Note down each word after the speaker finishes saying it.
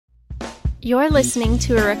You're listening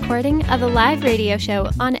to a recording of a live radio show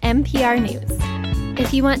on NPR News.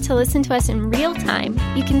 If you want to listen to us in real time,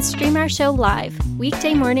 you can stream our show live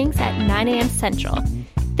weekday mornings at 9 a.m. Central.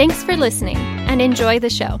 Thanks for listening and enjoy the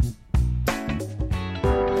show.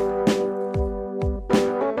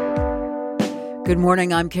 Good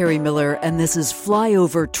morning, I'm Carrie Miller, and this is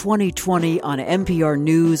Flyover 2020 on NPR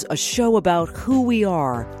News, a show about who we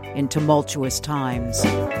are in tumultuous times.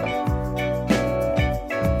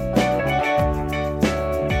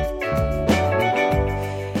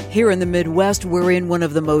 Here in the Midwest, we're in one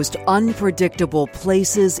of the most unpredictable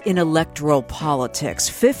places in electoral politics.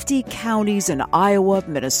 50 counties in Iowa,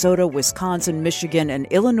 Minnesota, Wisconsin, Michigan, and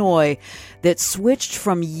Illinois that switched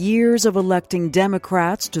from years of electing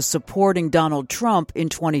Democrats to supporting Donald Trump in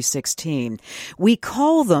 2016. We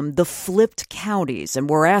call them the flipped counties, and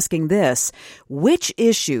we're asking this: which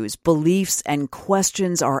issues, beliefs, and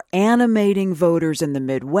questions are animating voters in the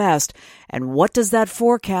Midwest, and what does that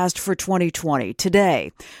forecast for 2020?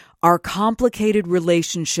 Today, our complicated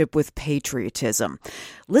relationship with patriotism.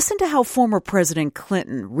 Listen to how former President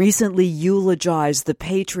Clinton recently eulogized the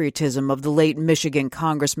patriotism of the late Michigan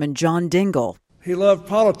Congressman John Dingell. He loved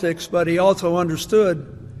politics, but he also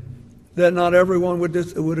understood that not everyone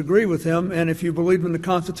would agree with him, and if you believed in the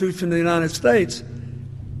Constitution of the United States,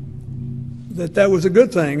 that was a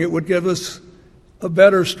good thing. It would give us a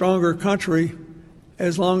better, stronger country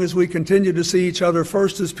as long as we continue to see each other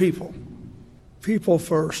first as people. People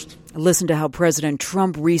first. Listen to how President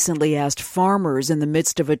Trump recently asked farmers in the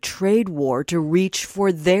midst of a trade war to reach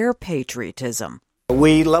for their patriotism.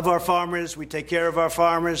 We love our farmers. We take care of our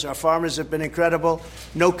farmers. Our farmers have been incredible.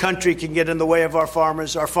 No country can get in the way of our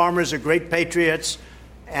farmers. Our farmers are great patriots,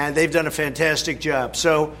 and they've done a fantastic job.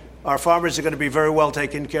 So our farmers are going to be very well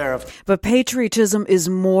taken care of. But patriotism is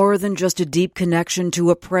more than just a deep connection to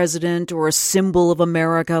a president or a symbol of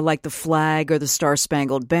America like the flag or the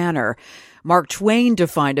Star-Spangled Banner. Mark Twain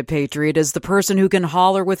defined a patriot as the person who can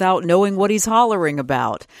holler without knowing what he's hollering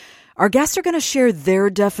about. Our guests are going to share their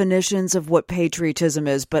definitions of what patriotism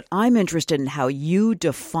is, but I'm interested in how you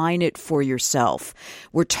define it for yourself.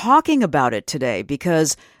 We're talking about it today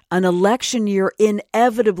because an election year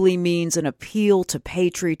inevitably means an appeal to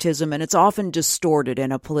patriotism, and it's often distorted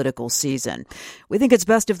in a political season. We think it's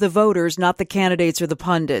best if the voters, not the candidates or the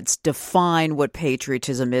pundits, define what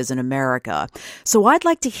patriotism is in America. So I'd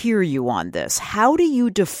like to hear you on this. How do you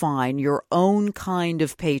define your own kind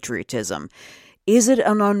of patriotism? Is it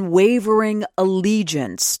an unwavering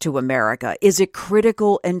allegiance to America? Is it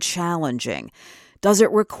critical and challenging? Does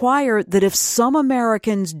it require that if some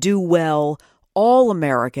Americans do well, all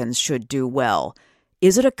Americans should do well?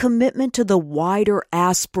 Is it a commitment to the wider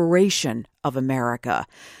aspiration of America?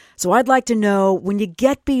 So I'd like to know, when you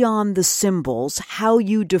get beyond the symbols, how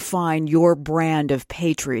you define your brand of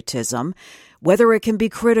patriotism, whether it can be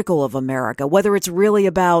critical of America, whether it's really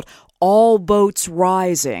about all boats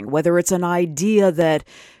rising, whether it's an idea that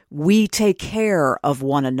we take care of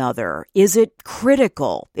one another. Is it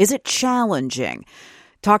critical? Is it challenging?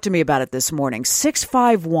 Talk to me about it this morning.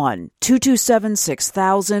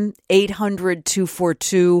 651-227-6000,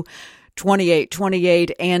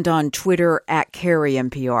 800-242-2828, and on Twitter at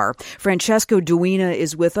CarrieNPR. Francesco Duina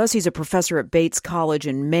is with us. He's a professor at Bates College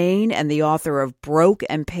in Maine and the author of Broke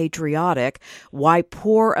and Patriotic: Why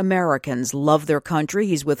Poor Americans Love Their Country.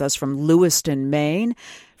 He's with us from Lewiston, Maine.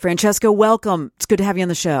 Francesco, welcome. It's good to have you on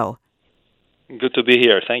the show. Good to be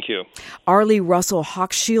here. Thank you. Arlie Russell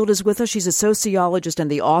Hochschild is with us. She's a sociologist and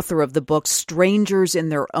the author of the book Strangers in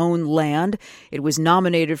Their Own Land. It was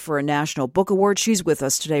nominated for a National Book Award. She's with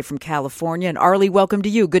us today from California. And Arlie, welcome to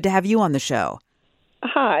you. Good to have you on the show.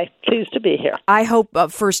 Hi. Pleased to be here. I hope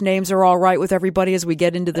first names are all right with everybody as we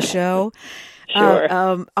get into the show.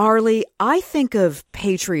 Sure. Arlie, I think of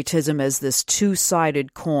patriotism as this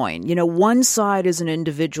two-sided coin. You know, one side is an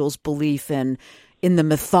individual's belief in the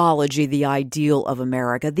mythology, the ideal of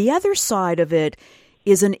America. The other side of it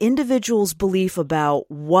is an individual's belief about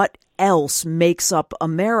what else makes up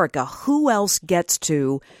America, who else gets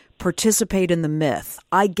to participate in the myth.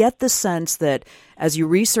 I get the sense that as you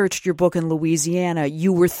researched your book in Louisiana,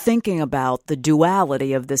 you were thinking about the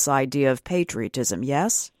duality of this idea of patriotism,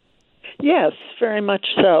 yes? Yes, very much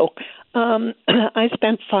so. I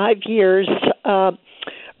spent 5 years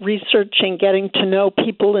researching, getting to know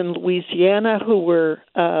people in Louisiana who were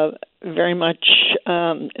very much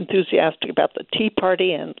enthusiastic about the Tea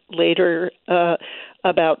Party and later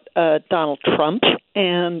about Donald Trump.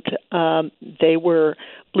 And they were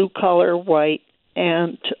blue-collar, white,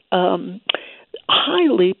 and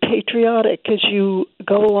highly patriotic. As you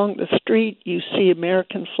go along the street, you see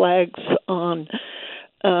American flags on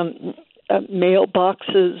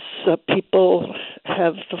mailboxes. People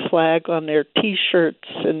have the flag on their T-shirts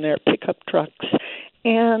and their pickup trucks.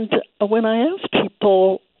 And when I asked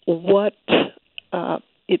people what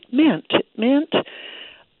it meant to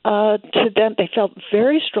them, they felt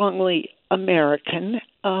very strongly American,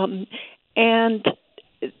 and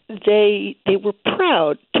they were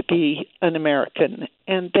proud to be an American,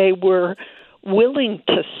 and they were willing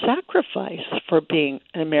to sacrifice for being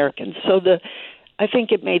an American. So I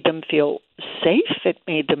think it made them feel safe, it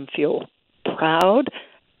made them feel proud,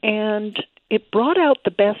 and it brought out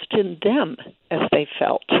the best in them as they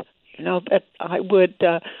felt. You know, that I would,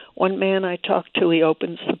 one man I talked to, he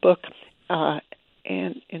opens the book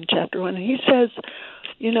and in chapter 1, he says,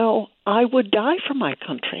 you know, I would die for my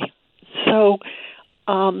country. So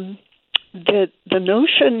the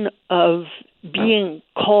notion of being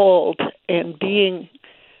called and being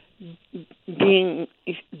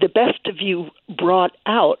the best of you brought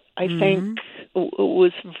out, I think,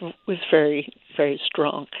 was very, very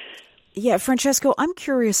strong. Yeah, Francesco, I'm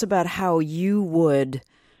curious about how you would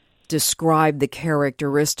describe the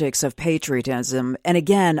characteristics of patriotism. And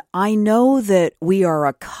again, I know that we are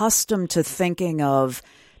accustomed to thinking of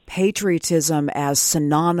patriotism as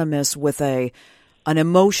synonymous with an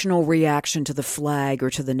emotional reaction to the flag or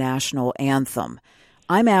to the national anthem.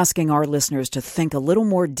 I'm asking our listeners to think a little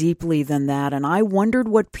more deeply than that, and I wondered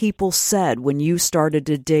what people said when you started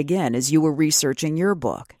to dig in as you were researching your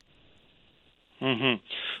book.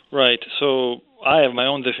 Right. So I have my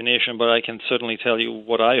own definition, but I can certainly tell you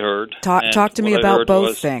what I heard. Talk to me about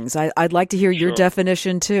both things. I'd like to hear your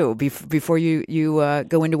definition, too, before you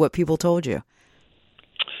go into what people told you.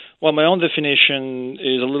 Well, my own definition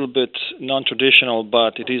is a little bit non-traditional,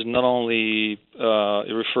 but it is not only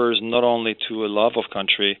it refers not only to a love of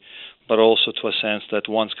country, but also to a sense that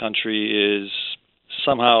one's country is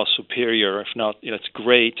somehow superior, if not, it's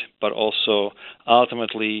great, but also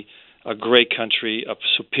ultimately a great country, a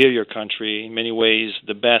superior country, in many ways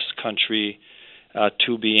the best country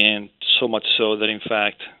to be in, so much so that, in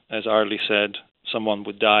fact, as Arlie said, someone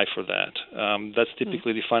would die for that. That's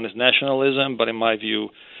typically defined as nationalism, but in my view,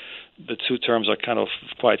 the two terms are kind of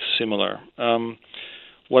quite similar.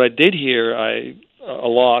 What I did hear a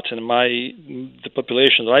lot, and the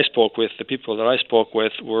population that I spoke with, the people that I spoke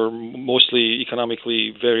with, were mostly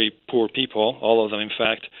economically very poor people, all of them, in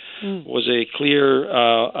fact, was a clear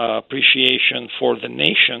appreciation for the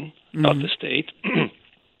nation, not the state.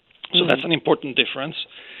 So that's an important difference.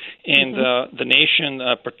 And the nation,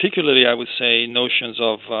 particularly, I would say, notions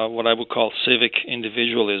of what I would call civic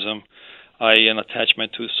individualism, i.e. an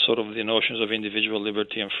attachment to sort of the notions of individual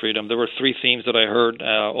liberty and freedom. There were three themes that I heard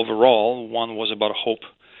overall. One was about hope,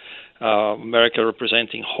 America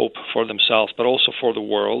representing hope for themselves, but also for the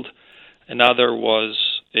world. Another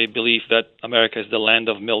was a belief that America is the land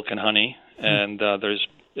of milk and honey, and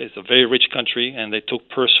it's a very rich country, and they took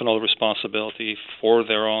personal responsibility for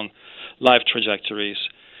their own life trajectories.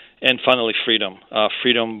 And finally, freedom.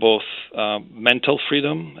 Freedom, both mental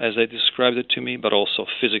freedom, as they described it to me, but also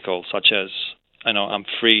physical, such as, I'm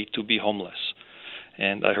free to be homeless.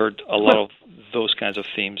 And I heard a lot of those kinds of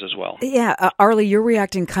themes as well. Yeah, Arlie, you're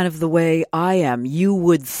reacting kind of the way I am. You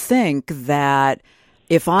would think that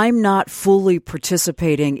if I'm not fully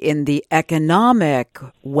participating in the economic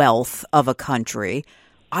wealth of a country,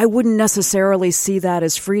 I wouldn't necessarily see that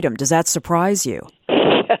as freedom. Does that surprise you?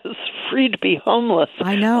 Yes. Free to be homeless.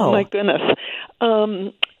 I know. Oh my goodness.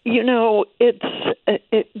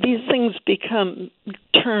 These things become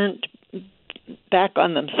turned back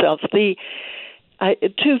on themselves.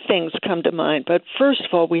 Two things come to mind. But first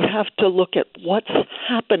of all, we have to look at what's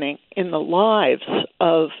happening in the lives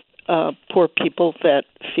of poor people that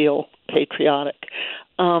feel patriotic.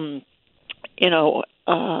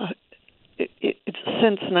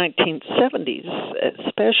 Since 1970s,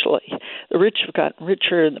 especially, the rich have gotten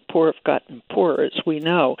richer and the poor have gotten poorer, as we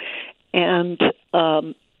know. And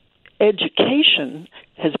education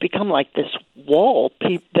has become like this wall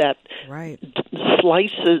that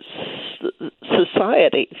slices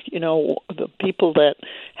society. The people that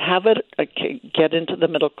have it get into the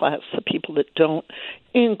middle class. The people that don't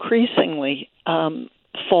increasingly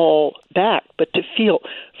fall back, but to feel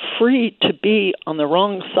free to be on the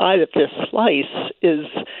wrong side of this slice is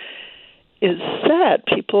sad.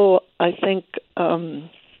 People, I think, so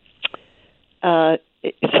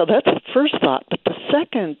that's the first thought. But the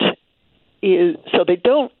second is, so they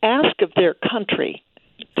don't ask of their country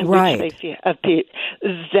to which they feel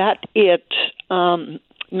that it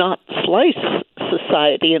not slice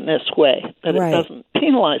society in this way, that right. It doesn't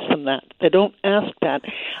penalize them that. They don't ask that.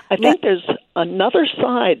 I think there's another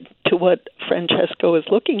side to what Francesco is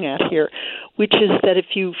looking at here, which is that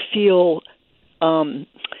if you feel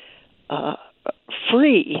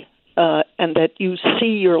free and that you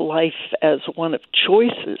see your life as one of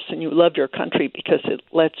choices and you love your country because it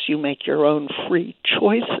lets you make your own free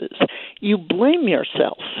choices, you blame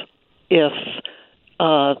yourself if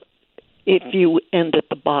you end at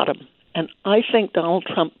the bottom. And I think Donald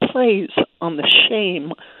Trump plays on the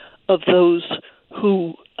shame of those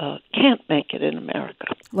who can't make it in America.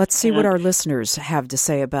 Let's see what our listeners have to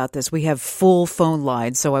say about this. We have full phone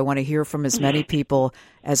lines, so I want to hear from as many people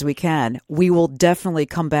as we can. We will definitely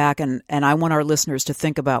come back, and I want our listeners to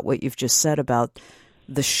think about what you've just said about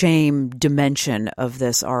the shame dimension of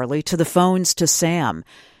this, Arlie. To the phones, to Sam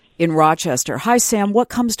in Rochester. Hi, Sam. What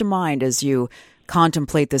comes to mind as you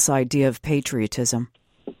contemplate this idea of patriotism?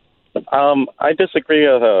 I disagree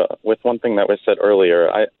with one thing that was said earlier.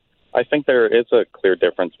 I think there is a clear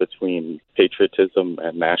difference between patriotism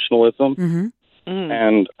and nationalism. Mm-hmm.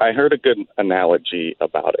 And I heard a good analogy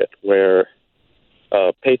about it, where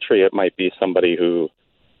a patriot might be somebody who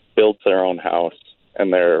builds their own house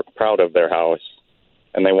and they're proud of their house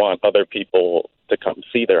and they want other people to come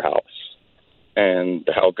see their house and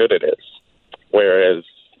how good it is. Whereas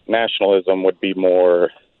nationalism would be more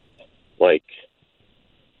like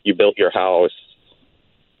you built your house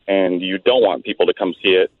and you don't want people to come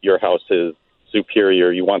see it. Your house is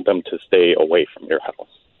superior. You want them to stay away from your house.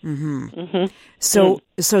 Mm-hmm. Mm-hmm. So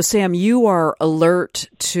Sam, you are alert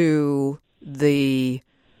to the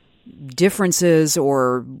differences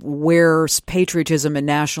or where patriotism and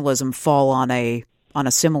nationalism fall on a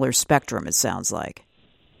similar spectrum. It sounds like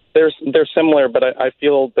they're similar, but I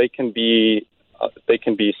feel they can be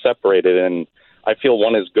separated, and I feel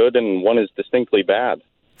one is good and one is distinctly bad.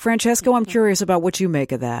 Francesco, I'm curious about what you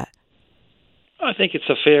make of that. I think it's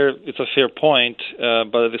a fair point,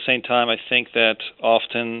 but at the same time, I think that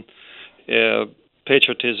often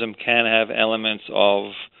patriotism can have elements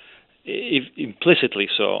of, implicitly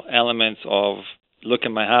so, elements of, look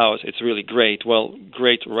at my house, it's really great. Well,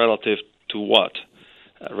 great relative to what?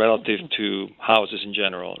 Relative to houses in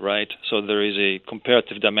general, right? So there is a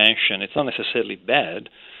comparative dimension. It's not necessarily bad,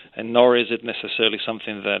 and nor is it necessarily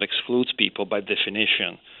something that excludes people by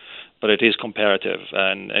definition, but it is comparative,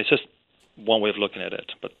 and it's just one way of looking at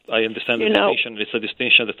it. But I understand the distinction. It's a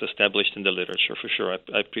distinction that's established in the literature, for sure. I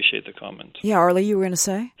appreciate the comment. Yeah, Arlie, you were going to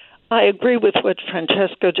say? I agree with what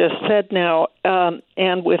Francesco just said now,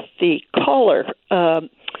 and with the caller.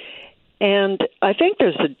 And I think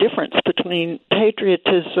there's a difference between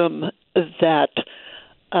patriotism that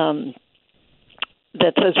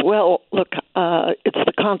says, well, look, it's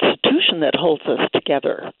the Constitution that holds us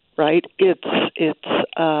together, right? It's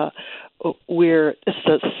a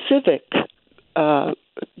civic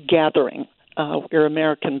gathering. We're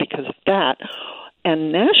American because of that.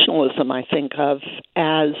 And nationalism, I think of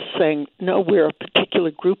as saying, no, we're a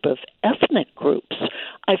particular group of ethnic groups.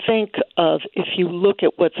 I think of, if you look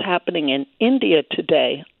at what's happening in India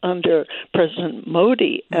today under President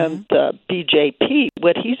Modi and the BJP,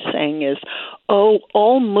 what he's saying is, oh,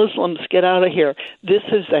 all Muslims get out of here. This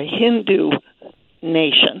is a Hindu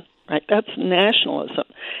nation, right? That's nationalism.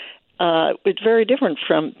 It's very different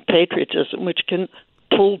from patriotism, which can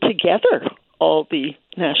pull together all of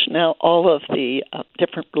the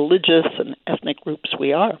different religious and ethnic groups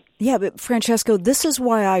we are. Yeah, but Francesco, this is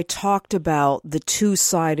why I talked about the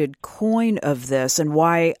two-sided coin of this, and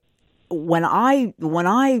why when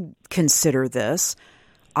I consider this,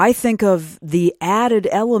 I think of the added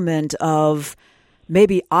element of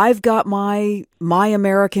maybe I've got my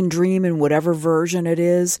American dream in whatever version it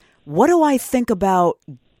is. What do I think about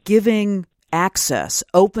giving access,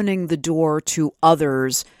 opening the door to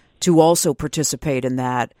others to also participate in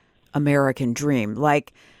that American dream?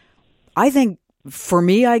 Like, I think for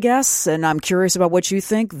me, I guess, and I'm curious about what you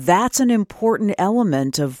think, that's an important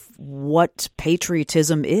element of what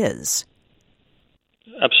patriotism is.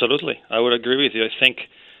 Absolutely. I would agree with you. I think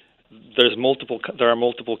there are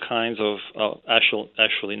multiple kinds of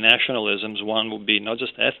actually nationalisms. One would be not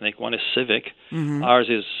just ethnic, one is civic. Mm-hmm. Ours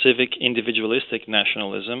is civic individualistic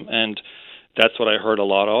nationalism, and that's what I heard a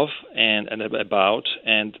lot of and about.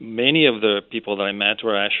 And many of the people that I met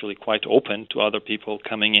were actually quite open to other people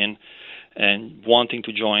coming in and wanting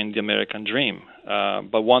to join the American dream.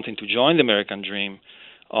 But wanting to join the American dream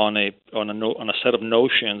on a set of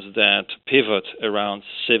notions that pivot around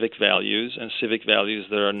civic values, and civic values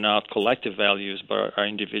that are not collective values but are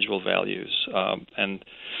individual values. And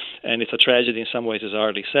it's a tragedy in some ways, as I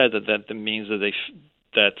already said, that means that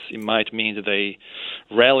that it might mean that they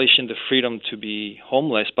relish in the freedom to be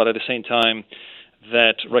homeless, but at the same time,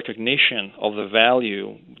 that recognition of the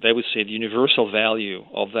value, they would say the universal value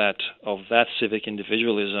of that civic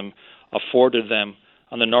individualism afforded them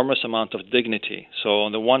an enormous amount of dignity. So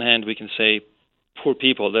on the one hand, we can say, poor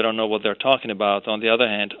people, they don't know what they're talking about. On the other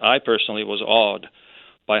hand, I personally was awed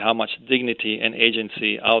by how much dignity and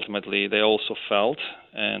agency ultimately they also felt.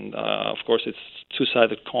 And of course, it's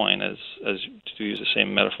two-sided coin, as to use the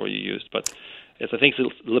same metaphor you used. But I think it's a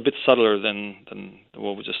little bit subtler than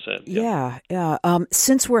what we just said. Yeah.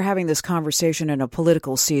 Since we're having this conversation in a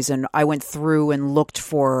political season, I went through and looked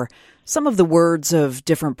for some of the words of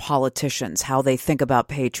different politicians, how they think about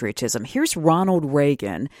patriotism. Here's Ronald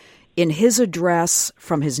Reagan in his address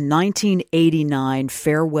from his 1989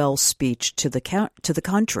 farewell speech to the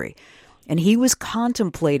country. And he was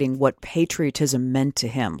contemplating what patriotism meant to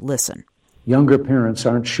him. Listen. Younger parents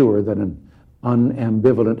aren't sure that an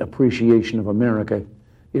unambivalent appreciation of America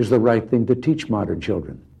is the right thing to teach modern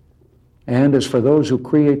children. And as for those who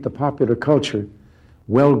create the popular culture,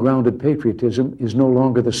 well-grounded patriotism is no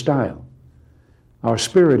longer the style. Our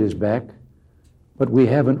spirit is back, but we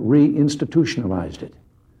haven't reinstitutionalized it.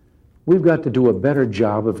 We've got to do a better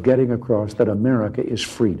job of getting across that America is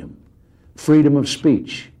freedom. Freedom of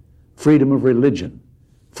speech, freedom of religion,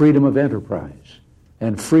 freedom of enterprise,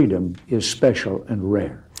 and freedom is special and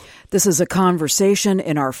rare. This is a conversation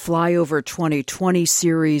in our Flyover 2020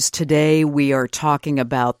 series. Today we are talking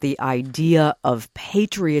about the idea of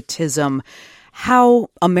patriotism, how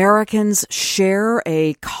Americans share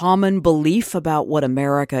a common belief about what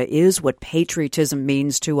America is, what patriotism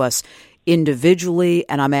means to us individually.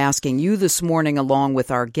 And I'm asking you this morning, along with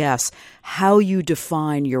our guests, how you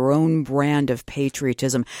define your own brand of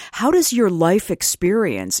patriotism. How does your life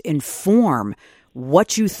experience inform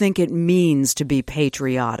what you think it means to be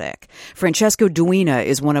patriotic? Francesco Duina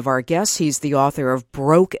is one of our guests. He's the author of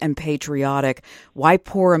Broke and Patriotic, Why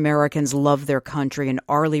Poor Americans Love Their Country. And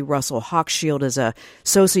Arlie Russell Hochschild is a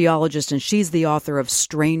sociologist, and she's the author of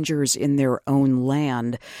Strangers in Their Own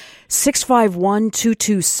Land.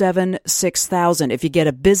 651-227-6000. If you get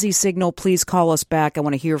a busy signal, please call us back. I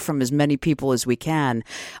want to hear from as many people as we can.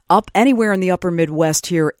 Up anywhere in the upper Midwest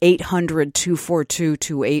here,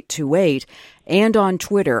 800-242-2828. And on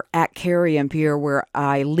Twitter, @CarrieMPR, where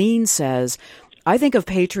Eileen says, I think of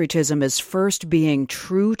patriotism as first being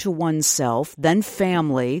true to oneself, then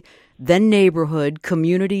family, then neighborhood,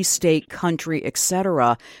 community, state, country,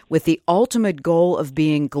 etc., with the ultimate goal of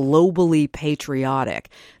being globally patriotic.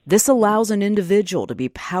 This allows an individual to be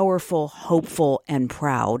powerful, hopeful, and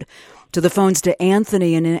proud. To the phones to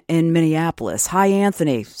Anthony in Minneapolis. Hi,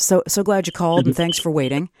 Anthony. So glad you called, and thanks for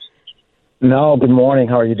waiting. No, good morning.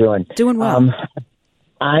 How are you doing? Doing well.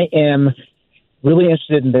 I am really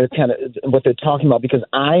interested in what they're talking about, because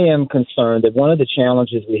I am concerned that one of the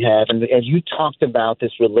challenges we have, and as you talked about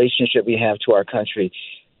this relationship we have to our country,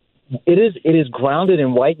 it is grounded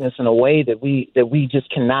in whiteness in a way that we just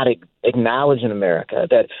cannot acknowledge in America.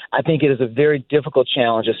 That I think it is a very difficult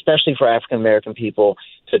challenge, especially for African American people,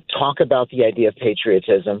 to talk about the idea of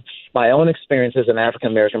patriotism. My own experience as an African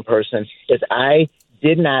American person is I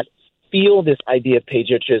did not feel this idea of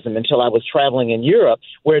patriotism until I was traveling in Europe,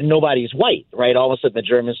 where nobody's white, right? All of a sudden the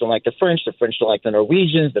Germans don't like the French don't like the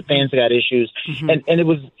Norwegians, the fans got issues. Mm-hmm. And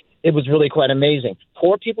it was really quite amazing.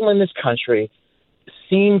 Poor people in this country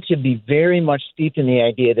seem to be very much steeped in the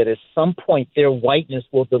idea that at some point their whiteness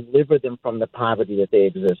will deliver them from the poverty that they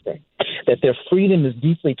exist in, that their freedom is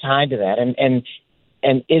deeply tied to that. And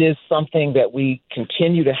it is something that we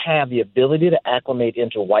continue to have the ability to acclimate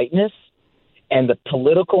into whiteness and the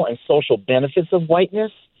political and social benefits of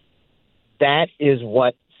whiteness. That is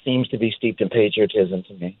what seems to be steeped in patriotism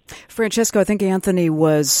to me. Francesco, I think Anthony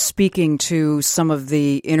was speaking to some of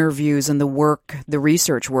the interviews and the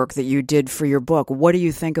research work that you did for your book. What do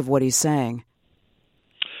you think of what he's saying?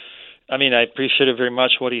 I mean, I appreciate it very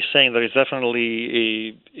much what he's saying. There is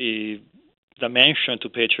definitely a dimension to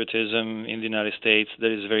patriotism in the United States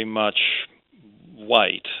that is very much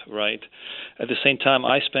white, right? At the same time,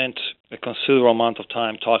 I spent a considerable amount of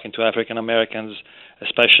time talking to African Americans,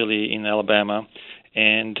 especially in Alabama,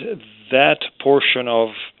 and that portion of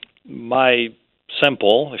my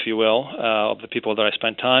sample, if you will, of the people that I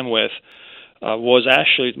spent time with, was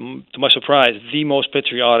actually, to my surprise, the most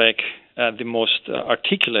patriotic, the most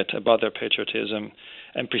articulate about their patriotism,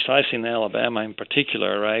 and precisely in Alabama in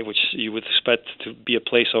particular, right, which you would expect to be a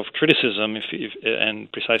place of criticism,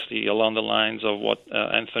 and precisely along the lines of what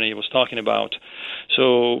Anthony was talking about.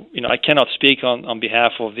 So, I cannot speak on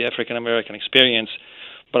behalf of the African American experience,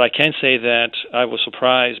 but I can say that I was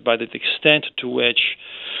surprised by the extent to which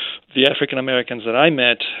the African Americans that I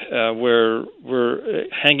met were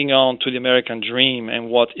hanging on to the American dream and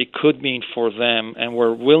what it could mean for them, and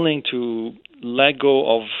were willing to let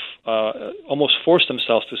go of, almost force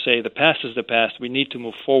themselves to say, the past is the past, we need to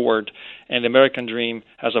move forward, and the American dream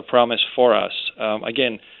has a promise for us.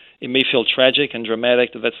 Again, it may feel tragic and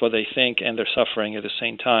dramatic that that's what they think, and they're suffering at the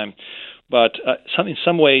same time. But in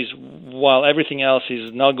some ways, while everything else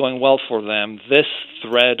is not going well for them, this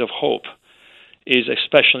thread of hope is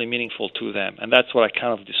especially meaningful to them. And that's what I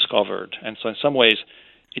kind of discovered. And so in some ways,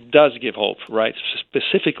 it does give hope, right?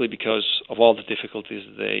 Specifically because of all the difficulties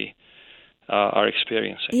they are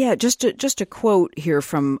experiencing. Yeah, just a quote here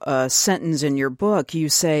from a sentence in your book. You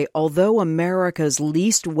say, although America's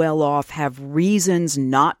least well-off have reasons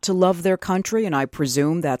not to love their country, and I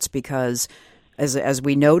presume that's because, as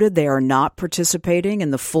we noted, they are not participating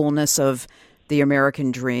in the fullness of the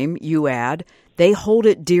American dream, you add, they hold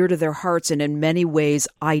it dear to their hearts and in many ways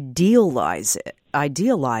idealize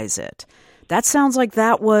it. That sounds like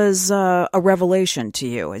that was a revelation to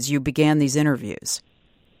you as you began these interviews.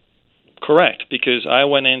 Correct, because I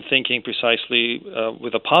went in thinking precisely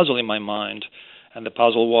with a puzzle in my mind, and the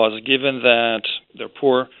puzzle was, given that they're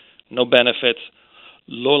poor, no benefits,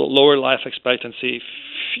 lower life expectancy,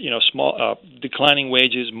 small declining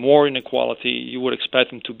wages, more inequality, you would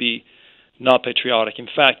expect them to be not patriotic. In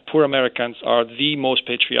fact, poor Americans are the most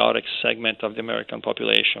patriotic segment of the American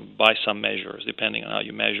population by some measures, depending on how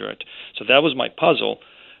you measure it. So that was my puzzle,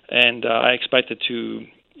 and I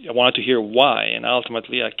wanted to hear why, and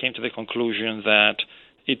ultimately I came to the conclusion that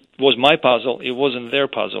it was my puzzle, it wasn't their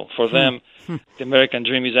puzzle. For them, the American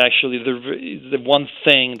dream is actually the one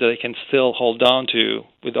thing that they can still hold on to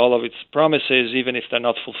with all of its promises, even if they're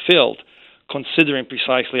not fulfilled, considering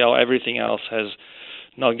precisely how everything else has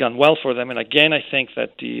not gone well for them. And again, I think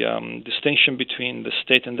that the distinction between the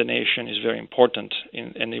state and the nation is very important,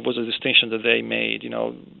 and it was a distinction that they made.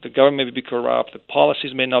 The government may be corrupt, the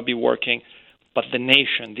policies may not be working, but the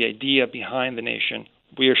nation, the idea behind the nation,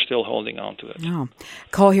 we are still holding on to it. Oh.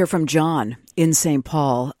 Call here from John in St.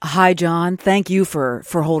 Paul. Hi, John. Thank you for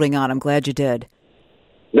holding on. I'm glad you did.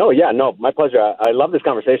 No, my pleasure. I love this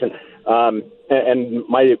conversation. And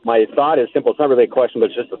my thought is simple. It's not really a question,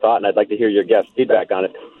 but it's just a thought, and I'd like to hear your guest feedback on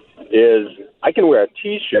it, is I can wear a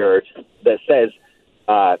T-shirt that says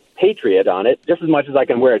Patriot on it just as much as I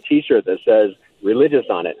can wear a T-shirt that says religious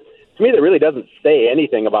on it. To me, that really doesn't say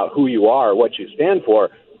anything about who you are or what you stand for.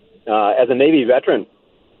 As a Navy veteran,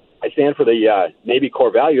 I stand for the Navy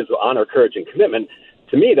core values of honor, courage, and commitment.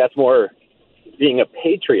 To me, that's more being a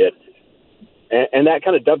patriot. And that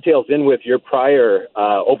kind of dovetails in with your prior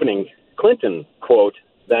opening Clinton quote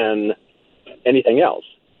than anything else.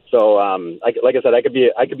 So, like I said, I could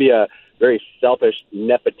be a very selfish,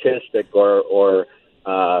 nepotistic, or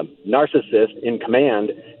narcissist in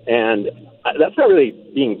command, and that's not really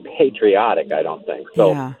being patriotic, I don't think.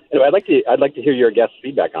 So, Anyway, I'd like to hear your guest's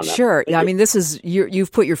feedback on that. Sure. I mean, this is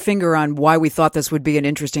you've put your finger on why we thought this would be an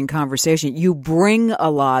interesting conversation. You bring a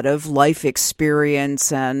lot of life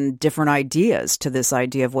experience and different ideas to this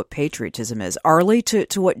idea of what patriotism is. Arlie,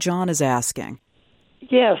 to what John is asking.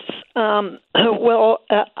 Yes. Well,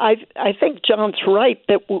 I think John's right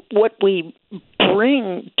that what we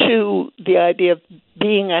bring to the idea of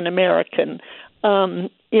being an American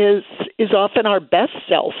is often our best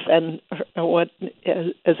self, and what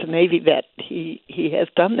as a Navy vet he has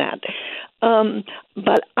done that.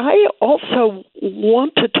 But I also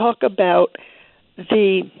want to talk about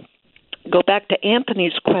go back to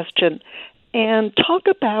Anthony's question and talk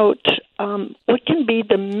about what can be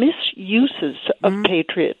the misuses of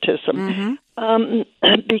patriotism.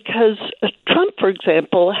 Because Trump, for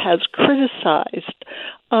example, has criticized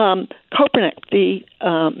Kaepernick, the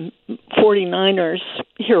 49ers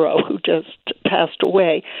hero who just passed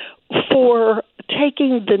away, for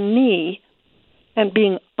taking the knee and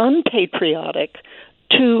being unpatriotic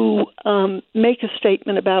to make a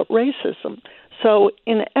statement about racism. So,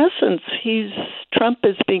 in essence, Trump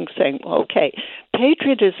is saying, okay,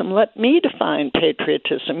 patriotism, let me define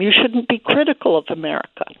patriotism. You shouldn't be critical of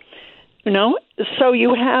America. So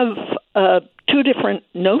you have two different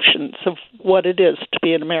notions of what it is to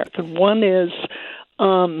be an American. One is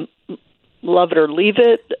love it or leave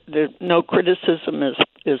it. No criticism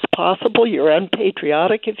is possible. You're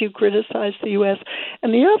unpatriotic if you criticize the U.S.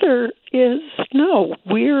 And the other is, no,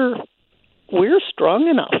 we're strong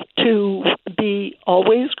enough to be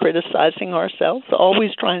always criticizing ourselves,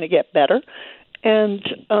 always trying to get better. And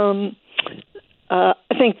I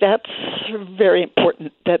think that's very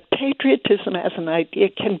important, that patriotism as an idea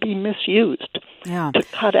can be misused to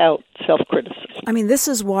cut out self-criticism. I mean, this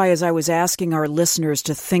is why, as I was asking our listeners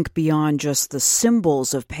to think beyond just the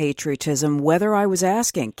symbols of patriotism, whether I was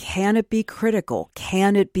asking, can it be critical?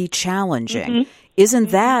 Can it be challenging? Mm-hmm. Isn't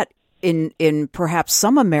that, in perhaps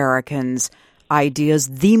some Americans' ideas,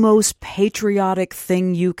 the most patriotic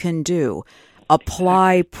thing you can do?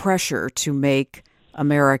 Apply pressure to make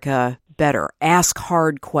America better. Ask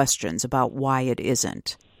hard questions about why it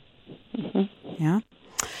isn't. Mm-hmm. Yeah?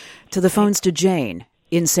 To the phones to Jane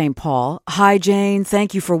in St. Paul. Hi, Jane.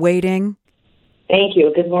 Thank you for waiting. Thank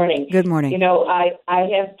you. Good morning. Good morning. You know, I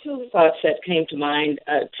have two thoughts that came to mind,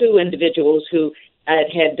 two individuals who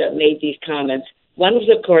had made these comments. One was,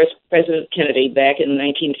 of course, President Kennedy back in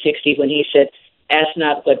 1960 when he said, ask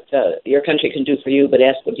not what your country can do for you, but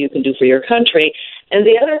ask what you can do for your country. And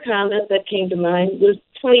the other comment that came to mind was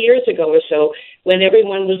 20 years ago or so when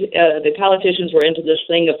everyone was, the politicians were into this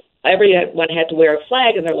thing of everyone had to wear a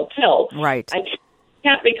flag in their lapel. Right. I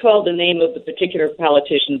can't recall the name of the particular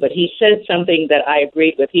politician, but he said something that I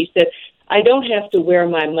agreed with. He said, I don't have to wear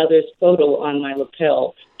my mother's photo on my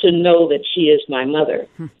lapel to know that she is my mother.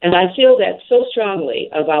 And I feel that so strongly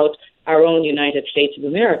about our own United States of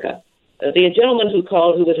America. The gentleman who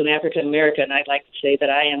called, who was an African American, I'd like to say that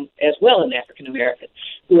I am as well an African American,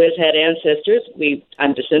 who has had ancestors.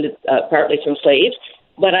 I'm descended partly from slaves,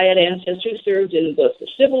 but I had ancestors who served in both the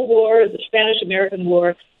Civil War, the Spanish-American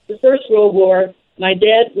War, the First World War. My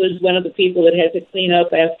dad was one of the people that had to clean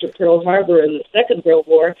up after Pearl Harbor in the Second World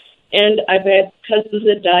War, and I've had cousins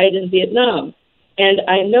that died in Vietnam. And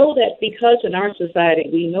I know that because in our society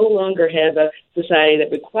we no longer have a society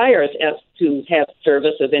that requires us to have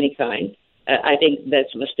service of any kind. I think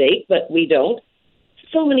that's a mistake, but we don't.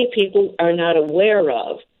 So many people are not aware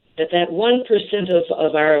of that 1%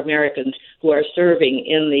 of our Americans who are serving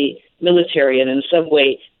in the military and in some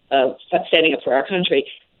way standing up for our country,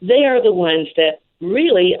 they are the ones that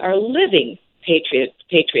really are living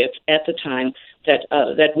patriots at the time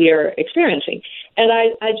that we are experiencing. And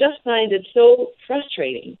I just find it so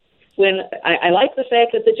frustrating when I like the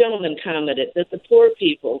fact that the gentleman commented that the poor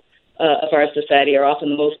people of our society are often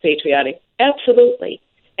the most patriotic. Absolutely.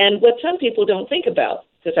 And what some people don't think about,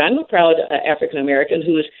 because I'm a proud African American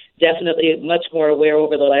who is definitely much more aware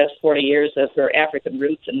over the last 40 years of her African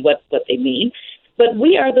roots and what they mean. But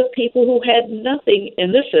we are the people who had nothing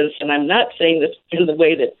in this sense, and I'm not saying this in the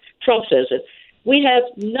way that Trump says it. We have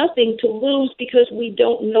nothing to lose because we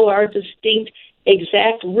don't know our distinct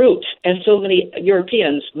exact roots, as so many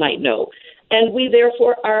Europeans might know. And we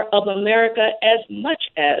therefore are of America as much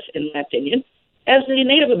as, in my opinion, as the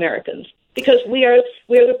Native Americans, because we are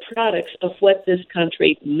the products of what this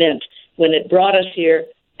country meant when it brought us here,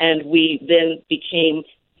 and we then became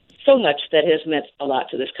so much that has meant a lot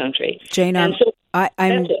to this country. Jane, I'm through.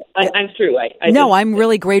 I'm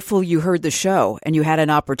really grateful you heard the show and you had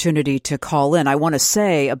an opportunity to call in. I want to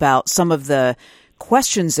say about some of the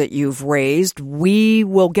questions that you've raised. We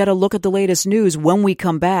will get a look at the latest news when we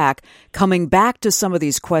come back, coming back to some of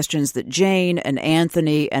these questions that Jane and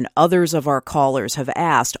Anthony and others of our callers have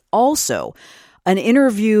asked. Also, an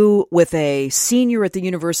interview with a senior at the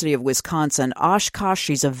University of Wisconsin, Oshkosh.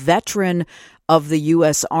 She's a veteran of the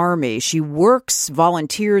U.S. Army. She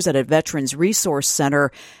volunteers at a Veterans Resource Center,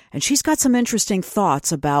 and she's got some interesting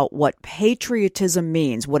thoughts about what patriotism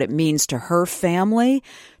means, what it means to her family,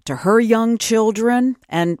 to her young children,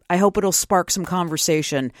 and I hope it'll spark some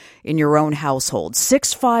conversation in your own household.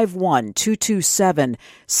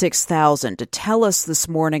 651-227-6000 to tell us this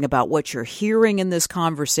morning about what you're hearing in this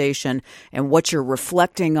conversation and what you're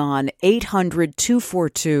reflecting on.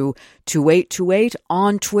 800-242-2828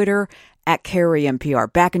 on Twitter at Carrie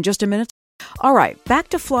NPR. Back in just a minute. All right, back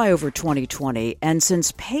to Flyover 2020. And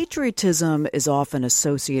since patriotism is often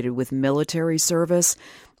associated with military service,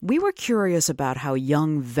 we were curious about how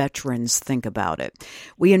young veterans think about it.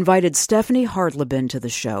 We invited Stephanie Hartleben to the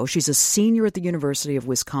show. She's a senior at the University of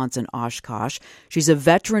Wisconsin, Oshkosh. She's a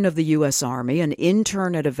veteran of the U.S. Army, an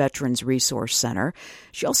intern at a Veterans Resource Center.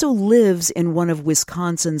 She also lives in one of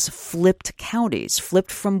Wisconsin's flipped counties,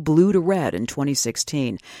 flipped from blue to red in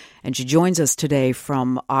 2016. And she joins us today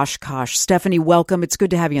from Oshkosh. Stephanie, welcome. It's good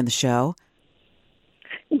to have you on the show.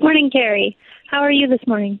 Good morning, Carrie. How are you this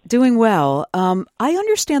morning? Doing well. I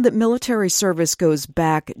understand that military service goes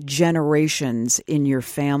back generations in your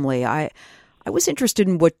family. I was interested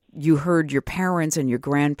in what you heard your parents and your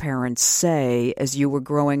grandparents say as you were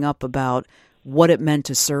growing up about what it meant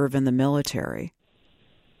to serve in the military.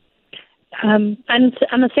 I'm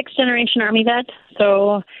a sixth-generation Army vet,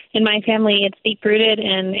 so in my family it's deep-rooted,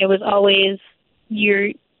 and it was always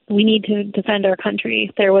we need to defend our country.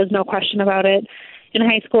 There was no question about it. in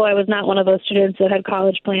high school, I was not one of those students that had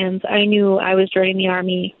college plans. I knew I was joining the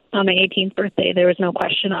Army on my 18th birthday. There was no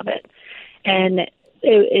question of it. And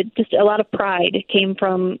it just a lot of pride came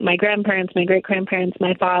from my grandparents, my great-grandparents,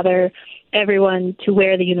 my father, everyone to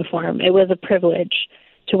wear the uniform. It was a privilege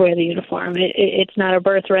to wear the uniform. It's not a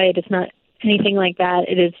birthright. It's not anything like that.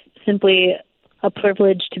 It is simply a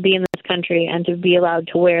privilege to be in this country and to be allowed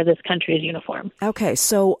to wear this country's uniform. Okay,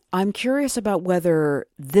 so I'm curious about whether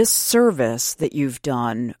this service that you've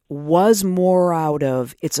done was more out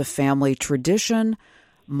of it's a family tradition,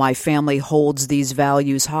 my family holds these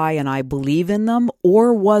values high and I believe in them,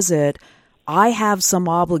 or was it I have some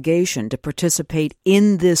obligation to participate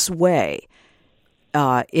in this way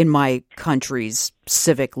in my country's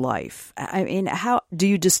civic life? I mean, how do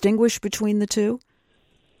you distinguish between the two?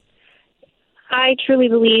 I truly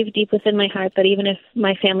believe deep within my heart that even if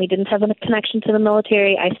my family didn't have a connection to the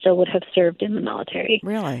military, I still would have served in the military.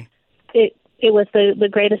 Really? It was the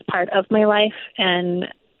greatest part of my life, and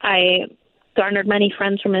I garnered many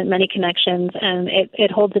friends from it, many connections, and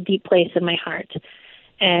it holds a deep place in my heart.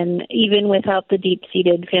 And even without the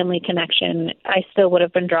deep-seated family connection, I still would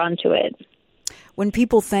have been drawn to it. When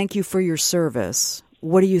people thank you for your service,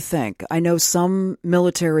 what do you think? I know some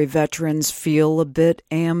military veterans feel a bit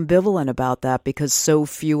ambivalent about that because so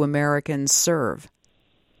few Americans serve.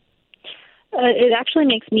 It actually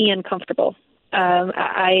makes me uncomfortable.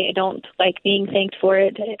 I don't like being thanked for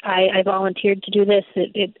it. I volunteered to do this.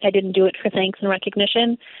 I didn't do it for thanks and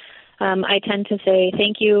recognition. I tend to say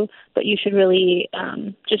thank you, but you should really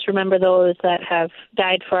just remember those that have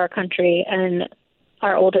died for our country and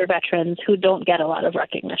our older veterans who don't get a lot of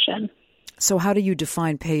recognition. So how do you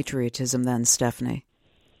define patriotism then, Stephanie?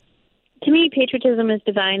 To me, patriotism is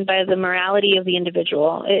defined by the morality of the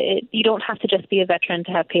individual. You don't have to just be a veteran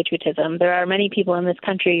to have patriotism. There are many people in this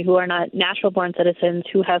country who are not natural-born citizens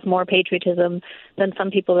who have more patriotism than some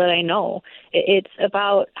people that I know. It's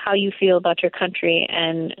about how you feel about your country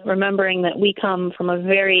and remembering that we come from a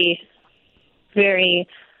very, very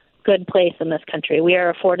good place in this country. We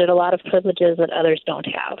are afforded a lot of privileges that others don't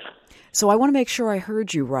have. So I want to make sure I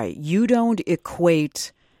heard you right. You don't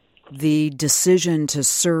equate the decision to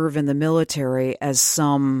serve in the military as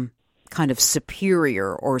some kind of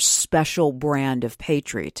superior or special brand of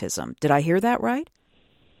patriotism. Did I hear that right?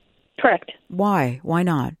 Correct. Why? Why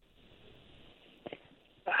not?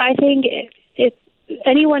 I think if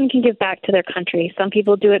anyone can give back to their country. Some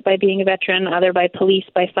people do it by being a veteran, other by police,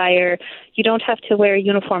 by fire. You don't have to wear a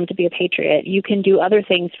uniform to be a patriot. You can do other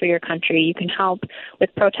things for your country. You can help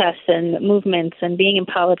with protests and movements and being in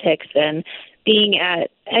politics and being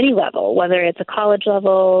at any level, whether it's a college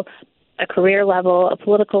level, a career level, a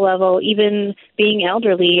political level, even being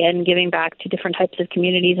elderly and giving back to different types of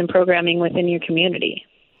communities and programming within your community.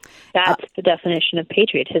 That's the definition of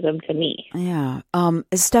patriotism to me. Yeah.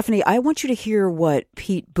 Stephanie, I want you to hear what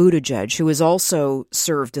Pete Buttigieg, who has also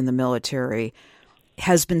served in the military,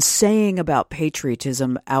 has been saying about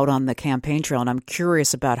patriotism out on the campaign trail. And I'm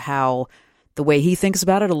curious about how the way he thinks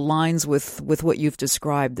about it aligns with what you've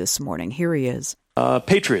described this morning. Here he is.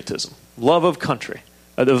 Patriotism, love of country.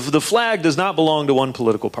 The flag does not belong to one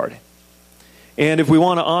political party. And if we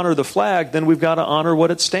want to honor the flag, then we've got to honor what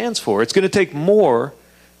it stands for. It's going to take more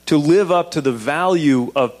to live up to the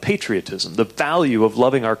value of patriotism, the value of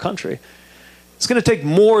loving our country. It's going to take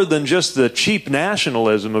more than just the cheap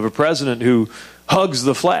nationalism of a president who hugs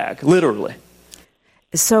the flag, literally.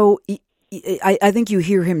 So I think you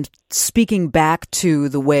hear him speaking back to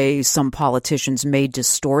the way some politicians may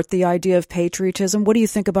distort the idea of patriotism. What do you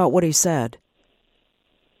think about what he said?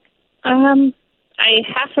 I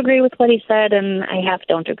half agree with what he said, and I half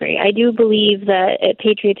don't agree. I do believe that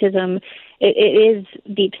patriotism it is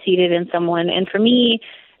deep-seated in someone, and for me,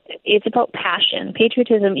 it's about passion.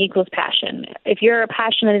 Patriotism equals passion. If you're a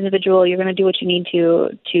passionate individual, you're going to do what you need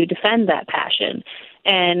to defend that passion.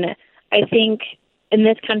 And I think in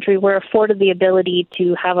this country, we're afforded the ability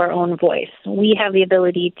to have our own voice. We have the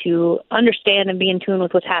ability to understand and be in tune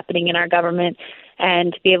with what's happening in our government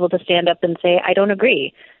and to be able to stand up and say, I don't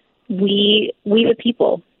agree. We the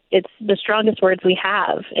people, it's the strongest words we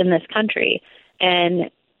have in this country. And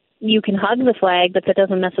you can hug the flag, but that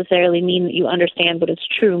doesn't necessarily mean that you understand what its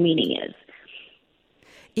true meaning is.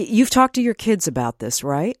 You've talked to your kids about this,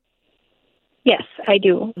 right? Yes, I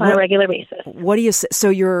do on a regular basis. What do you say?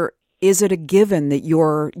 So is it a given that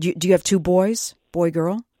do you have two boys, boy,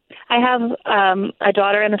 girl? I have a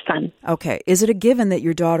daughter and a son. Okay. Is it a given that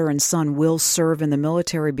your daughter and son will serve in the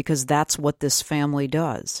military because that's what this family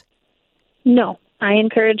does? No. I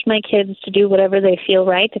encourage my kids to do whatever they feel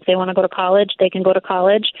right. If they want to go to college, they can go to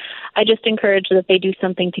college. I just encourage that they do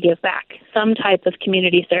something to give back, some type of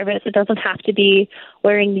community service. It doesn't have to be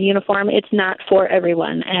wearing the uniform. It's not for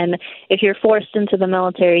everyone. And if you're forced into the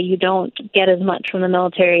military, you don't get as much from the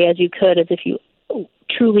military as you could as if you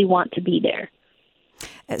truly want to be there.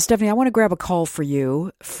 Stephanie, I want to grab a call for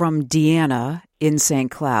you from Deanna in St.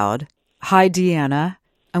 Cloud. Hi, Deanna.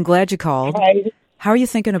 I'm glad you called. Hi. How are you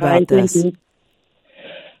thinking about this? Thank you.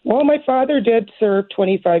 Well, my father did serve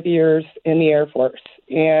 25 years in the Air Force,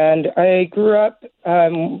 and I grew up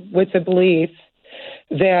with the belief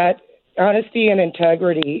that honesty and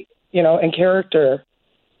integrity, and character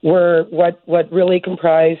were what really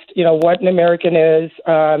comprised, what an American is,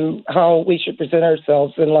 how we should present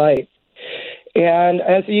ourselves in life. And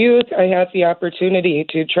as a youth, I had the opportunity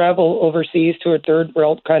to travel overseas to a third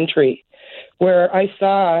world country where I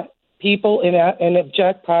saw people in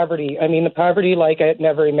abject poverty. I mean, the poverty like I had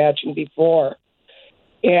never imagined before.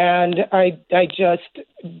 And I just,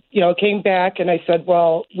 came back and I said,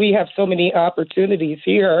 well, we have so many opportunities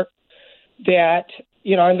here that,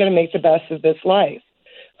 I'm going to make the best of this life.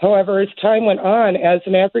 However, as time went on, as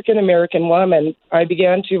an African-American woman, I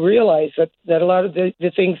began to realize that a lot of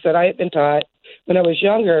the things that I had been taught when I was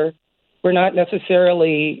younger were not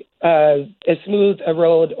necessarily as smooth a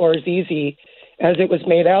road or as easy as it was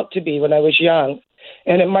made out to be when I was young.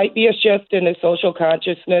 And it might be a shift in the social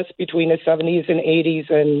consciousness between the 70s and 80s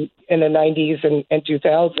and in the 90s and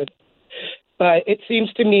 2000. But it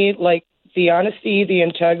seems to me like the honesty, the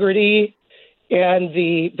integrity, and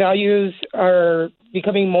the values are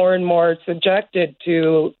becoming more and more subjected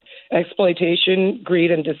to exploitation, greed,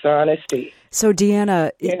 and dishonesty. So,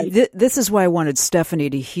 Deanna, this is why I wanted Stephanie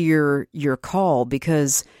to hear your call,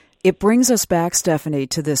 because it brings us back, Stephanie,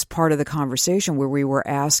 to this part of the conversation where we were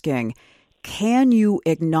asking, can you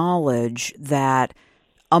acknowledge that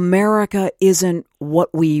America isn't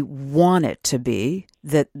what we want it to be,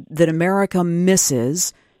 that America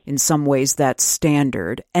misses, in some ways, that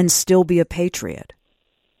standard, and still be a patriot?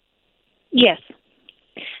 Yes.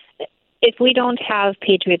 If we don't have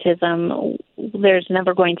patriotism, there's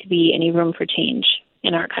never going to be any room for change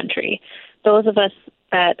in our country. Those of us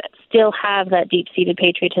that still have that deep-seated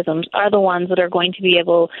patriotism are the ones that are going to be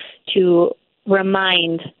able to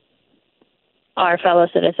remind our fellow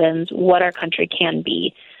citizens what our country can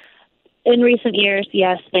be. In recent years,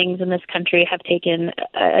 yes, things in this country have taken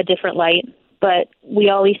a different light, but we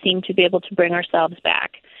always seem to be able to bring ourselves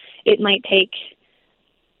back. It might take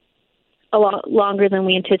a lot longer than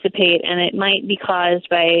we anticipate, and it might be caused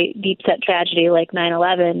by deep-set tragedy like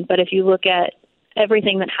 9/11, but if you look at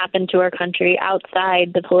everything that happened to our country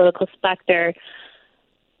outside the political specter,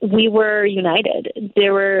 we were united.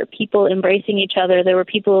 There were people embracing each other. There were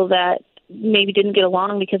people that maybe didn't get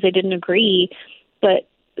along because they didn't agree, but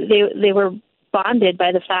they were bonded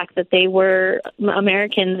by the fact that they were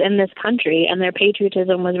Americans in this country, and their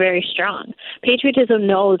patriotism was very strong. Patriotism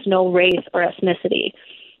knows no race or ethnicity.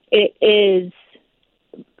 It is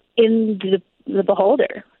in the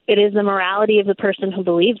beholder. It is the morality of the person who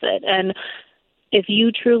believes it. And if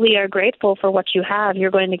you truly are grateful for what you have,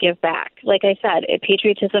 you're going to give back. Like I said,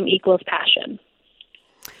 patriotism equals passion.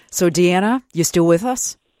 So, Deanna, you still with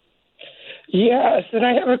us? Yes, and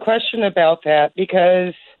I have a question about that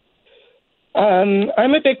because I'm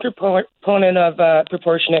a big proponent of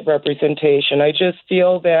proportionate representation. I just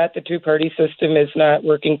feel that the two-party system is not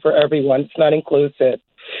working for everyone. It's not inclusive.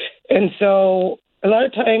 And so a lot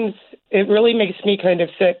of times it really makes me kind of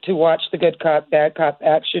sick to watch the good cop, bad cop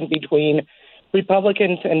action between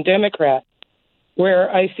Republicans and Democrats, where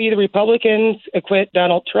I see the Republicans acquit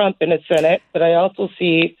Donald Trump in the Senate, but I also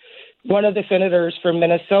see one of the senators from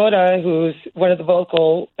Minnesota who's one of the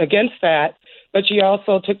vocal against that, but she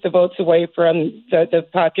also took the votes away from the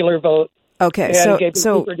popular vote. Okay, so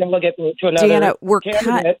Deanna,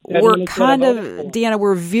 Deanna,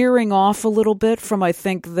 we're veering off a little bit from, I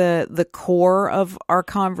think, the core of our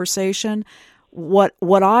conversation.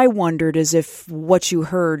 What I wondered is if what you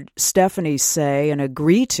heard Stephanie say and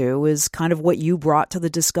agree to is kind of what you brought to the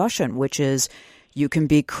discussion, which is you can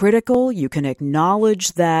be critical, you can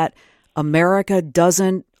acknowledge that America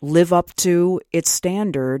doesn't live up to its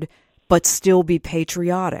standard, but still be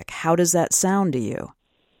patriotic. How does that sound to you?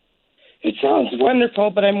 It sounds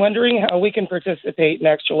wonderful, but I'm wondering how we can participate and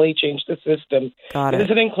actually change the system. Got it.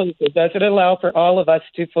 Is it inclusive? Does it allow for all of us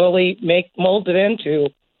to fully mold it into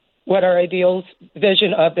what our ideals,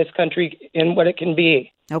 vision of this country and what it can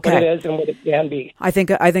be, okay, what it is and what it can be? I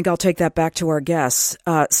think I'll take that back to our guests.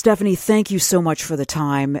 Stephanie, thank you so much for the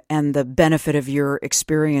time and the benefit of your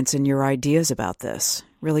experience and your ideas about this.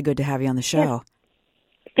 Really good to have you on the show.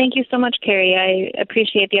 Thank you so much, Carrie. I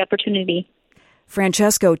appreciate the opportunity.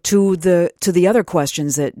 Francesco, to the other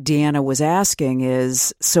questions that Deanna was asking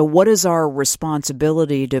is, so what is our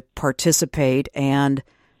responsibility to participate and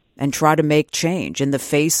try to make change in the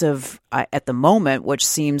face of, at the moment, which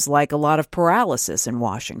seems like a lot of paralysis in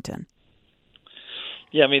Washington?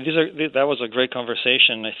 Yeah, I mean, that was a great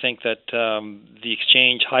conversation. I think that the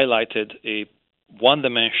exchange highlighted one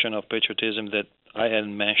dimension of patriotism that I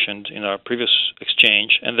hadn't mentioned in our previous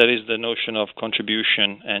exchange, and that is the notion of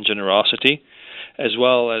contribution and generosity, as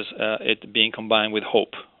well as it being combined with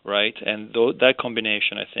hope, right? And that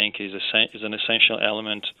combination, I think, is an essential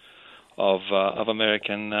element of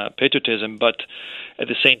American patriotism. But at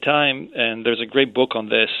the same time, and there's a great book on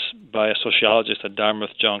this by a sociologist at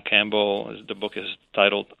Dartmouth, John Campbell. The book is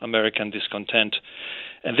titled American Discontent.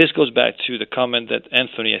 And this goes back to the comment that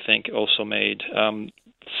Anthony, I think, also made.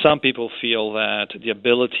 Some people feel that the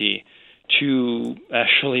ability to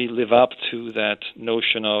actually live up to that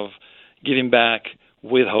notion of giving back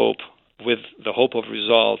with hope, with the hope of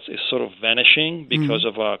results, is sort of vanishing because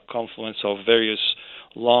of a confluence of various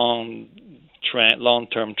long-term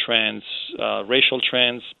trends, racial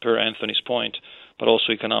trends, per Anthony's point, but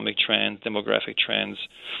also economic trends, demographic trends,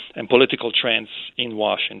 and political trends in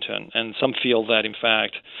Washington. And some feel that, in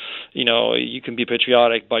fact, you can be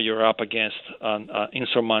patriotic, but you're up against an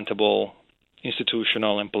insurmountable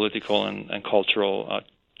institutional and political and cultural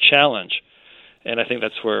challenge. And I think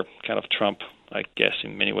that's where kind of Trump, I guess,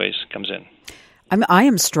 in many ways comes in. I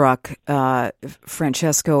am struck,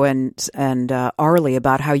 Francesco and Arlie,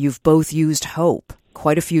 about how you've both used hope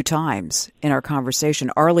quite a few times in our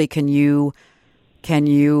conversation. Arlie, can you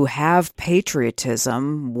have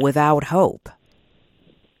patriotism without hope?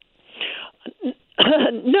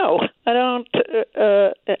 No, I don't.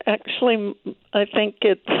 Actually, I think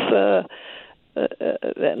it's.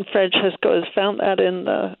 And Francesco has found that in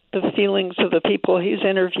the feelings of the people he's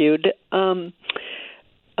interviewed.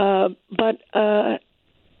 But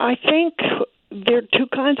I think there are two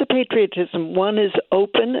kinds of patriotism. One is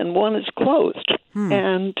open and one is closed.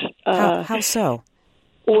 And how so?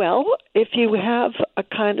 Well, if you have a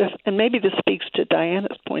kind of, and maybe this speaks to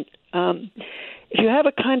Diana's point, if you have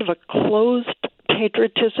a kind of a closed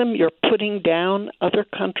patriotism, you're putting down other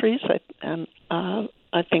countries. I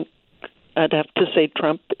think I'd have to say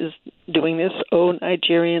Trump is doing this. Oh,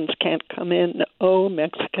 Nigerians can't come in. Oh,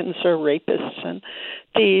 Mexicans are rapists and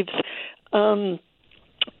thieves. And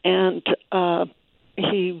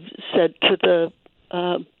he said to the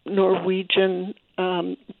Norwegian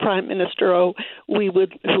Prime Minister,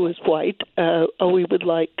 who is white, we would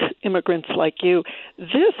like immigrants like you.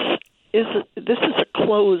 This is a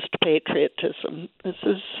closed patriotism. This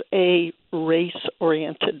is a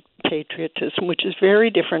race-oriented patriotism, which is very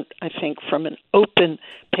different, I think, from an open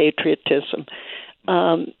patriotism.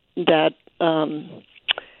 That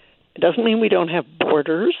doesn't mean we don't have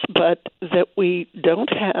borders, but that we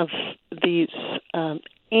don't have these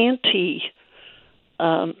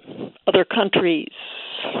other countries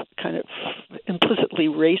kind of implicitly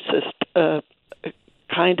racist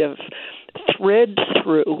kind of thread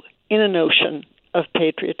through in a notion of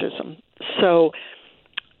patriotism. So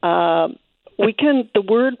the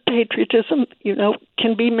word patriotism,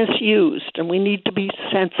 can be misused, and we need to be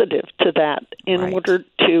sensitive to that in order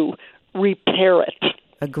to repair it.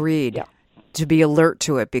 Agreed. Yeah. To be alert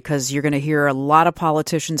to it, because you're going to hear a lot of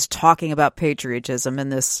politicians talking about patriotism in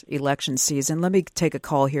this election season. Let me take a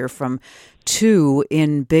call here from 2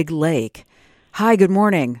 in Big Lake. Hi, good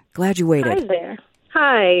morning. Glad you waited. Hi there.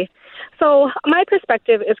 Hi. So my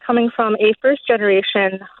perspective is coming from a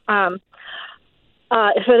first-generation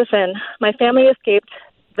citizen. My family escaped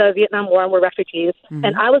the Vietnam War and were refugees,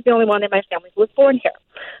 and I was the only one in my family who was born here.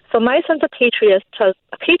 So my sense of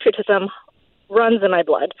patriotism runs in my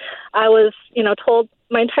blood. I was, told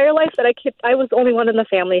my entire life that I was the only one in the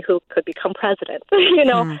family who could become president,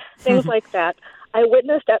 things like that. I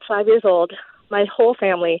witnessed at 5 years old my whole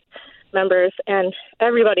family members and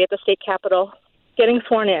everybody at the state capitol getting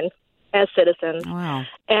sworn in as citizens. Wow.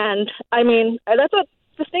 And, I mean, that's a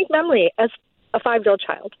distinct memory as a 5-year-old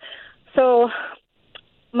child. So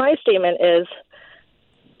my statement is,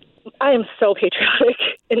 I am so patriotic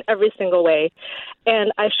in every single way,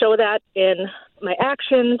 and I show that in my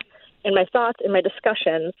actions, in my thoughts, in my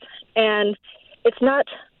discussions, and it's not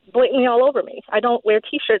blatantly all over me. I don't wear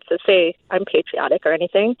T-shirts that say I'm patriotic or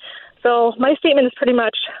anything. So my statement is pretty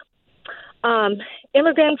much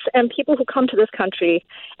immigrants and people who come to this country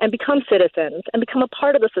and become citizens and become a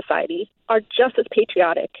part of the society are just as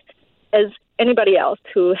patriotic as anybody else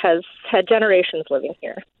who has had generations living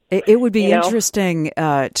here. It would be interesting,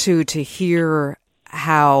 to hear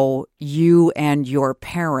how you and your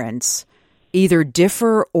parents either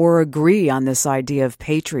differ or agree on this idea of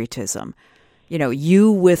patriotism. You know, you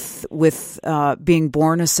with being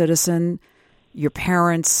born a citizen, your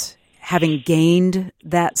parents having gained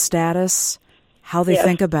that status, how they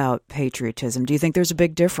think about patriotism. Do you think there's a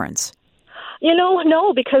big difference? You know,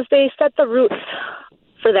 no, because they set the roots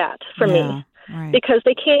for that for me. Right. Because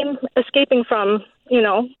they came escaping from, you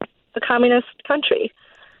know, a communist country.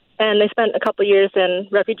 And they spent a couple of years in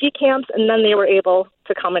refugee camps, and then they were able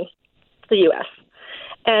to come into the U.S.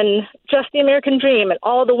 And just the American dream and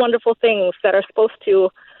all the wonderful things that are supposed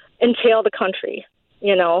to entail the country,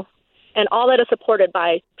 you know, and all that is supported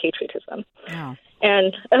by patriotism. Yeah.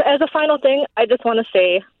 And as a final thing, I just want to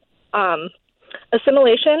say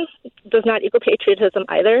assimilation does not equal patriotism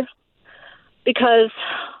either, because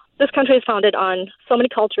this country is founded on so many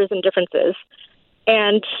cultures and differences.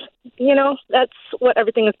 And, you know, that's what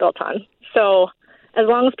everything is built on. So as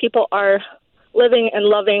long as people are living and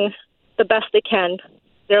loving the best they can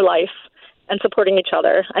their life and supporting each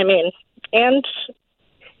other, I mean, and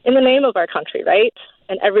in the name of our country, right?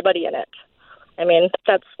 And everybody in it. I mean,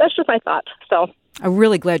 that's just my thought. So I'm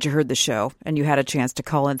really glad you heard the show and you had a chance to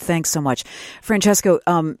call in. Thanks so much. Francesco,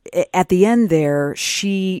 at the end there,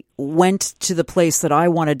 she went to the place that I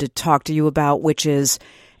wanted to talk to you about, which is,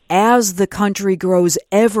 as the country grows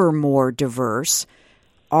ever more diverse,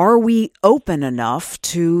 are we open enough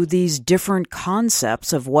to these different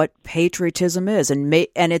concepts of what patriotism is? And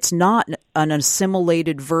it's not an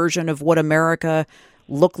assimilated version of what America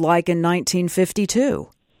looked like in 1952.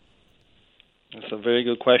 That's a very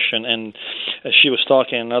good question. And as she was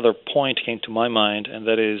talking, another point came to my mind, and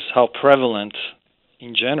that is how prevalent,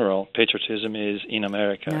 in general, patriotism is in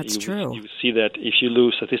America. That's true. You see that if you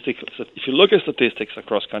look at statistics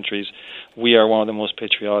across countries, we are one of the most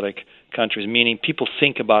patriotic countries, meaning people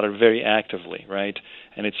think about it very actively, right?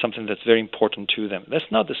 And it's something that's very important to them. That's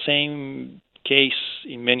not the same case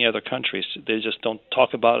in many other countries. They just don't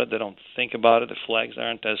talk about it. They don't think about it. The flags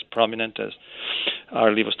aren't as prominent as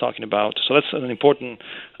Arlie was talking about. So that's an important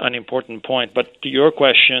point. But to your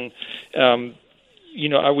question, you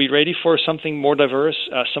know, are we ready for something more diverse?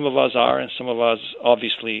 Some of us are, and some of us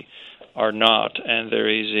obviously are not. And there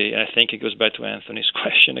is and I think it goes back to Anthony's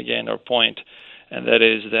question again, or point, and that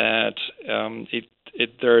is that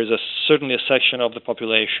there is certainly a section of the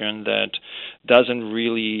population that doesn't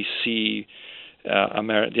really see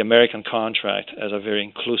the American contract as a very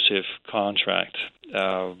inclusive contract.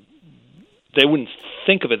 They wouldn't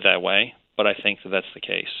think of it that way, but I think that's the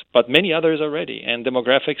case. But many others are ready, and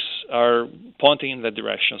demographics are pointing in that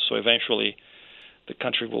direction. So eventually the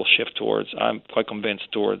country will shift towards, I'm quite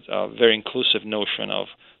convinced, towards a very inclusive notion of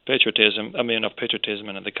patriotism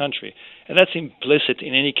in the country. And that's implicit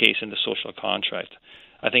in any case in the social contract.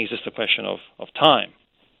 I think it's just a question of time,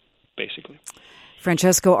 basically.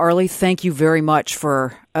 Francesco, Arlie, thank you very much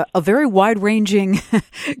for a very wide-ranging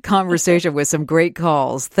conversation with some great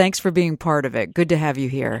calls. Thanks for being part of it. Good to have you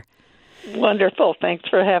here. Wonderful. Thanks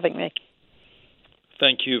for having me.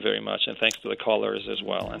 Thank you very much, and thanks to the callers as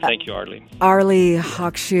well. And thank you, Arlie. Arlie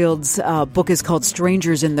Hochschild's book is called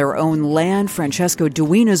Strangers in Their Own Land. Francesco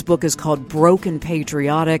Duena's book is called Broken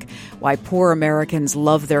Patriotic, Why Poor Americans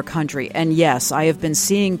Love Their Country. And yes, I have been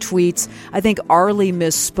seeing tweets. I think Arlie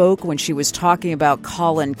misspoke when she was talking about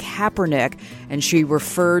Colin Kaepernick, and she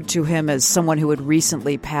referred to him as someone who had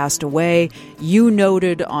recently passed away. You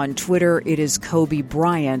noted on Twitter it is Kobe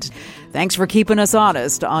Bryant. Thanks for keeping us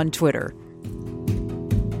honest on Twitter.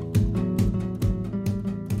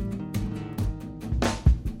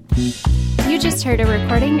 You just heard a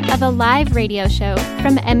recording of a live radio show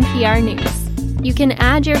from NPR News. You can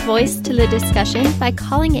add your voice to the discussion by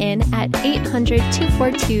calling in at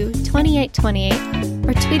 800-242-2828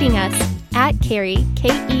 or tweeting us at Kerry,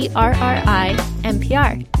 Kerri,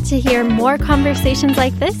 NPR. To hear more conversations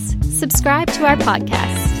like this, subscribe to our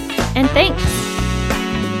podcast. And thanks.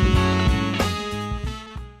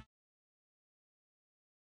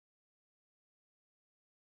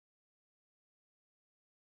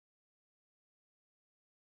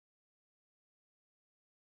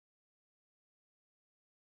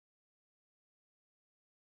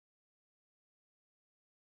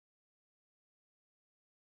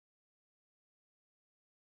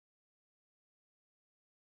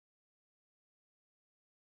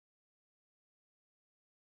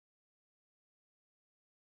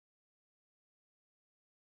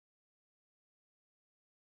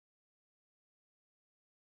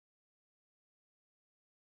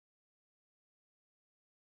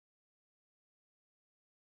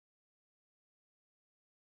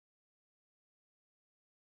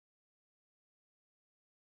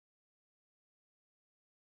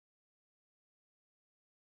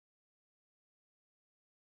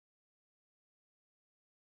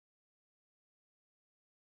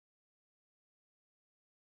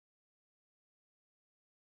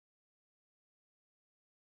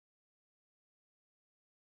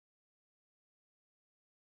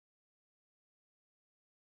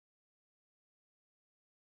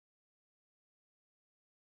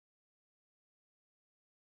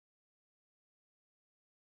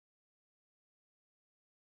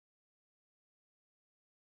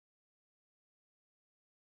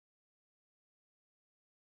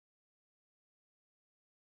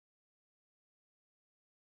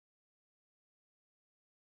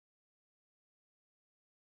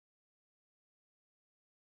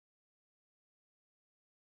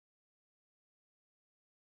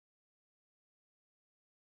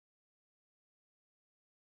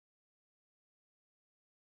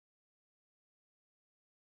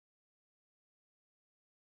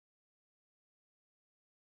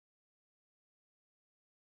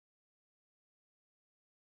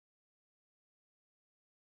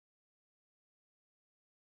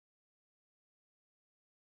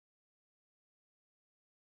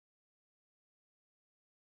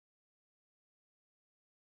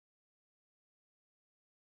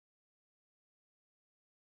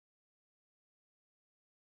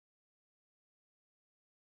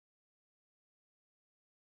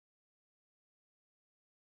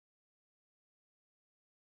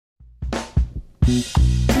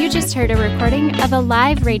 You just heard a recording of a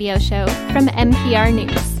live radio show from NPR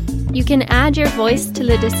News. You can add your voice to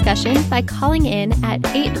the discussion by calling in at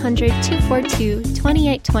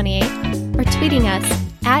 800-242-2828 or tweeting us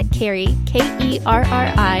at Kerry, Kerri,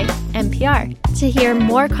 NPR. To hear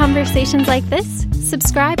more conversations like this,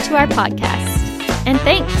 subscribe to our podcast. And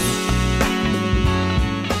thanks!